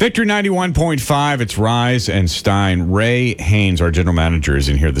Victory 91.5, it's Rise and Stein. Ray Haynes, our general manager, is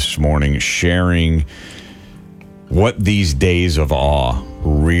in here this morning sharing what these days of awe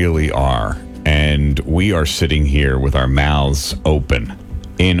really are. And we are sitting here with our mouths open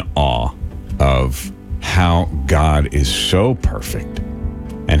in awe of how God is so perfect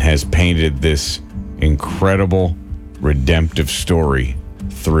and has painted this incredible redemptive story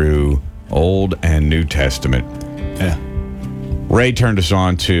through Old and New Testament. Yeah. Ray turned us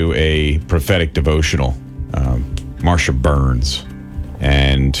on to a prophetic devotional, Marsha Burns.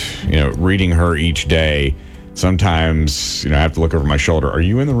 And, reading her each day, sometimes, I have to look over my shoulder. Are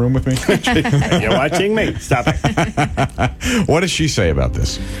you in the room with me? You're watching me. Stop it. What does she say about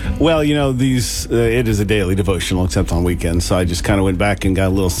this? Well, these it is a daily devotional, except on weekends. So I just kind of went back and got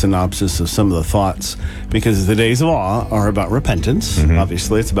a little synopsis of some of the thoughts, because the days of awe are about repentance. Mm-hmm.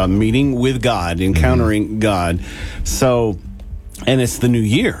 Obviously, it's about meeting with God, encountering God. And it's the new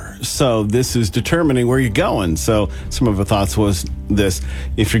year. So this is determining where you're going. So some of the thoughts was this: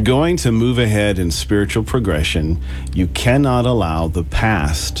 if you're going to move ahead in spiritual progression, you cannot allow the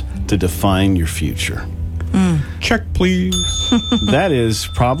past to define your future. Check, please. That is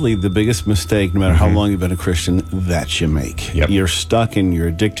probably the biggest mistake, no matter how long you've been a Christian, that you make. Yep. You're stuck and you're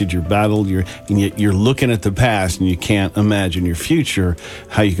addicted, you're battled, and yet you're looking at the past and you can't imagine your future,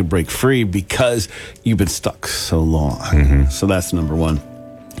 how you could break free because you've been stuck so long. So that's number one.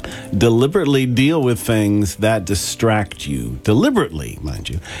 Deliberately deal with things that distract you. Deliberately, mind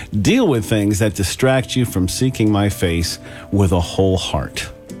you. Deal with things that distract you from seeking my face with a whole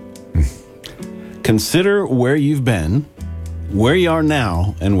heart. Consider where you've been, where you are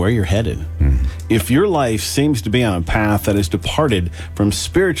now, and where you're headed. If your life seems to be on a path that is departed from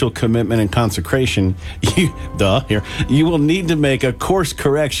spiritual commitment and consecration, you will need to make a course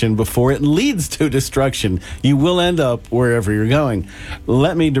correction before it leads to destruction. You will end up wherever you're going.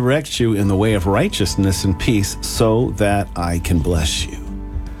 Let me direct you in the way of righteousness and peace so that I can bless you.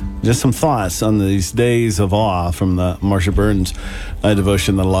 Just some thoughts on these days of awe from the Marsha Burns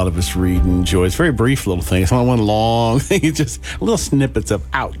devotion that a lot of us read and enjoy. It's a very brief little thing. It's not one long thing. It's just little snippets of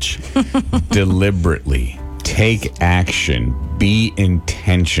ouch. Deliberately take action. Be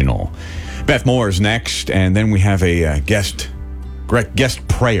intentional. Beth Moore is next, and then we have a guest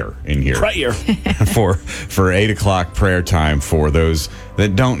prayer in here. Prayer. for 8 o'clock prayer time for those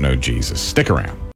that don't know Jesus. Stick around.